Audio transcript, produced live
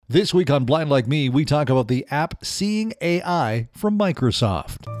This week on Blind Like Me, we talk about the app Seeing AI from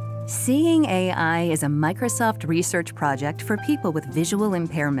Microsoft. Seeing AI is a Microsoft research project for people with visual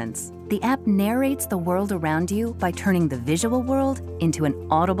impairments. The app narrates the world around you by turning the visual world into an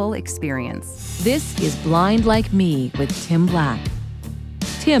audible experience. This is Blind Like Me with Tim Black.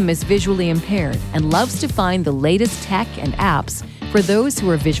 Tim is visually impaired and loves to find the latest tech and apps for those who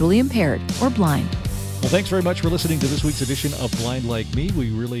are visually impaired or blind. Well, thanks very much for listening to this week's edition of Blind Like Me. We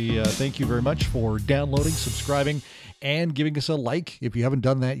really thank you very much for downloading, subscribing, and giving us a like. If you haven't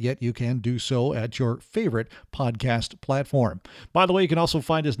done that yet, you can do so at your favorite podcast platform. By the way, you can also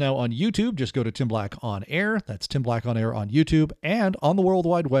find us now on YouTube. Just go to Tim Black On Air. That's Tim Black On Air on YouTube, and on the World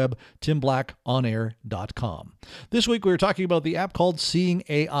Wide Web, timblackonair.com. This week, we were talking about the app called Seeing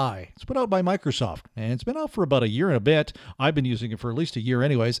AI. It's put out by Microsoft, and it's been out for about a year and a bit. I've been using it for at least a year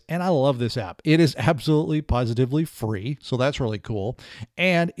anyways, and I love this app. It is absolutely, positively free, so that's really cool,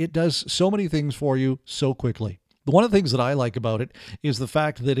 and it does so many things for you so quickly. One of the things that I like about it is the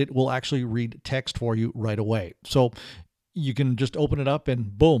fact that it will actually read text for you right away. So you can just open it up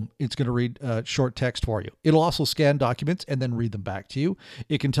and boom, it's going to read short text for you. It'll also scan documents and then read them back to you.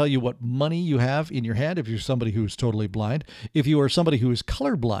 It can tell you what money you have in your hand if you're somebody who's totally blind. If you are somebody who is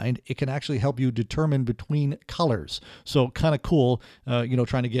colorblind, it can actually help you determine between colors. So kind of cool,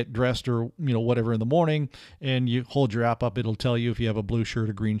 trying to get dressed or, whatever in the morning, and you hold your app up, it'll tell you if you have a blue shirt,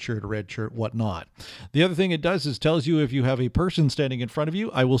 a green shirt, a red shirt, whatnot. The other thing it does is tells you if you have a person standing in front of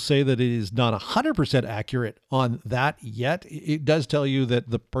you. I will say that it is not 100% accurate on that yet. It does tell you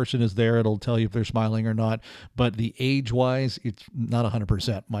that the person is there. It'll tell you if they're smiling or not, but the age-wise, it's not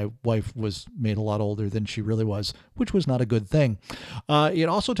 100%. My wife was made a lot older than she really was, which was not a good thing. It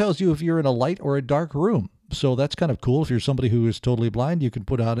also tells you if you're in a light or a dark room. So that's kind of cool. If you're somebody who is totally blind, you can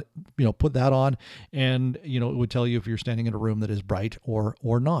put that on, and it would tell you if you're standing in a room that is bright or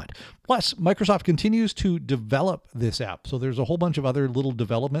not. Plus, Microsoft continues to develop this app. So there's a whole bunch of other little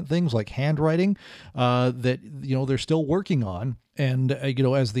development things like handwriting that they're still working on. And,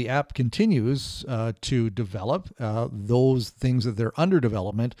 as the app continues to develop, those things that they're under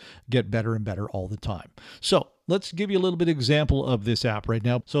development get better and better all the time. So let's give you a little bit of example of this app right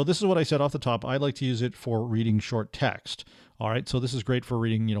now. So this is what I said off the top. I like to use it for reading short text. All right. So this is great for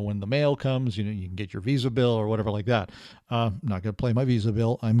reading, when the mail comes, you can get your Visa bill or whatever like that. I'm not going to play my Visa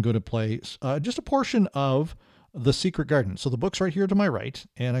bill. I'm going to play just a portion of The Secret Garden. So the book's right here to my right,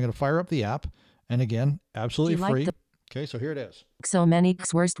 and I'm going to fire up the app. And again, absolutely free. Okay, so here it is. So many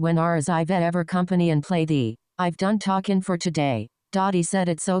worst winners I've ever company and play the I've done talking for today. Dottie said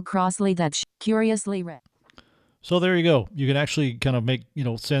it so crossly that she curiously read. So there you go. You can actually kind of make,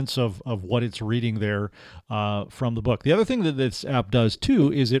 sense of what it's reading there from the book. The other thing that this app does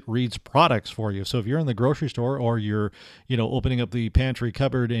too is it reads products for you. So if you're in the grocery store or you're, opening up the pantry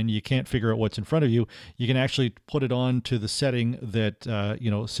cupboard and you can't figure out what's in front of you, you can actually put it on to the setting that,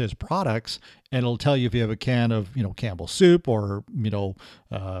 says products, and it'll tell you if you have a can of, Campbell's soup or,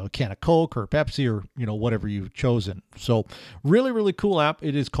 a can of Coke or Pepsi or, whatever you've chosen. So really, really cool app.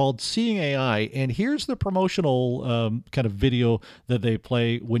 It is called Seeing AI. And here's the promotional kind of video that they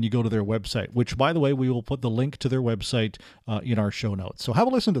play when you go to their website, which, by the way, we will put the link to their website in our show notes. So have a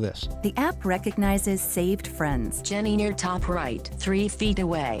listen to this. The app recognizes saved friends. Jenny near top right, 3 feet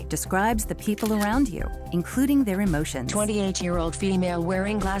away. Describes the people around you, including their emotions. 28-year-old female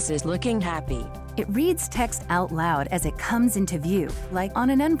wearing glasses looking happy. It reads text out loud as it comes into view, like on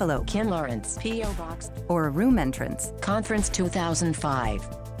an envelope. Ken Lawrence, P.O. Box. Or a room entrance. Conference 2005.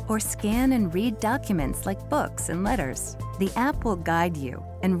 Or scan and read documents like books and letters. The app will guide you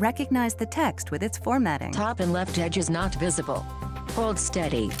and recognize the text with its formatting. Top and left edge is not visible. Hold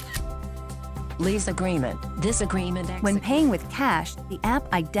steady. Lease agreement. This agreement When paying with cash, the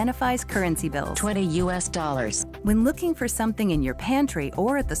app identifies currency bills. $20. When looking for something in your pantry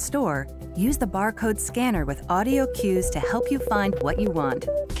or at the store, use the barcode scanner with audio cues to help you find what you want.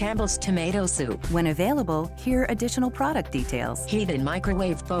 Campbell's tomato soup. When available, hear additional product details. Heated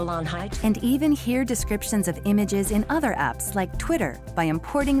microwave bowl on height. And even hear descriptions of images in other apps like Twitter by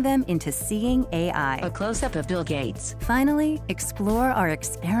importing them into Seeing AI. A close-up of Bill Gates. Finally, explore our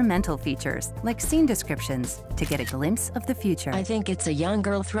experimental features like scene descriptions to get a glimpse of the future. I think it's a young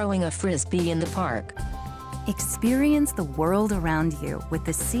girl throwing a frisbee in the park. Experience the world around you with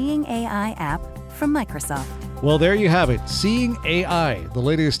the Seeing AI app from Microsoft. Well, there you have it. Seeing AI, the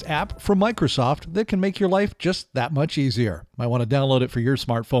latest app from Microsoft that can make your life just that much easier. Might want to download it for your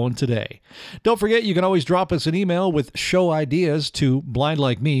smartphone today. Don't forget, you can always drop us an email with show ideas to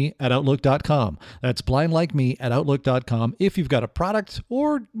blindlikeme@outlook.com. That's blindlikeme@outlook.com. If you've got a product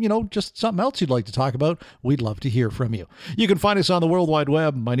or, just something else you'd like to talk about, we'd love to hear from you. You can find us on the World Wide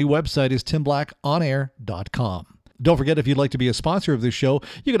Web. My new website is timblackonair.com. Don't forget, if you'd like to be a sponsor of this show,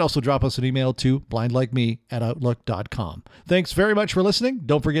 you can also drop us an email to blindlikeme@outlook.com. Thanks very much for listening.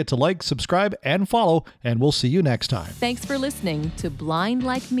 Don't forget to like, subscribe, and follow, and we'll see you next time. Thanks for listening to Blind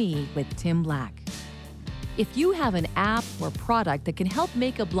Like Me with Tim Black. If you have an app or product that can help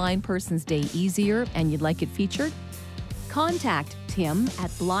make a blind person's day easier and you'd like it featured, contact Tim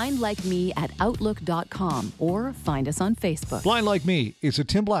at blindlikeme@outlook.com or find us on Facebook. Blind Like Me is a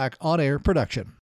Tim Black on-air production.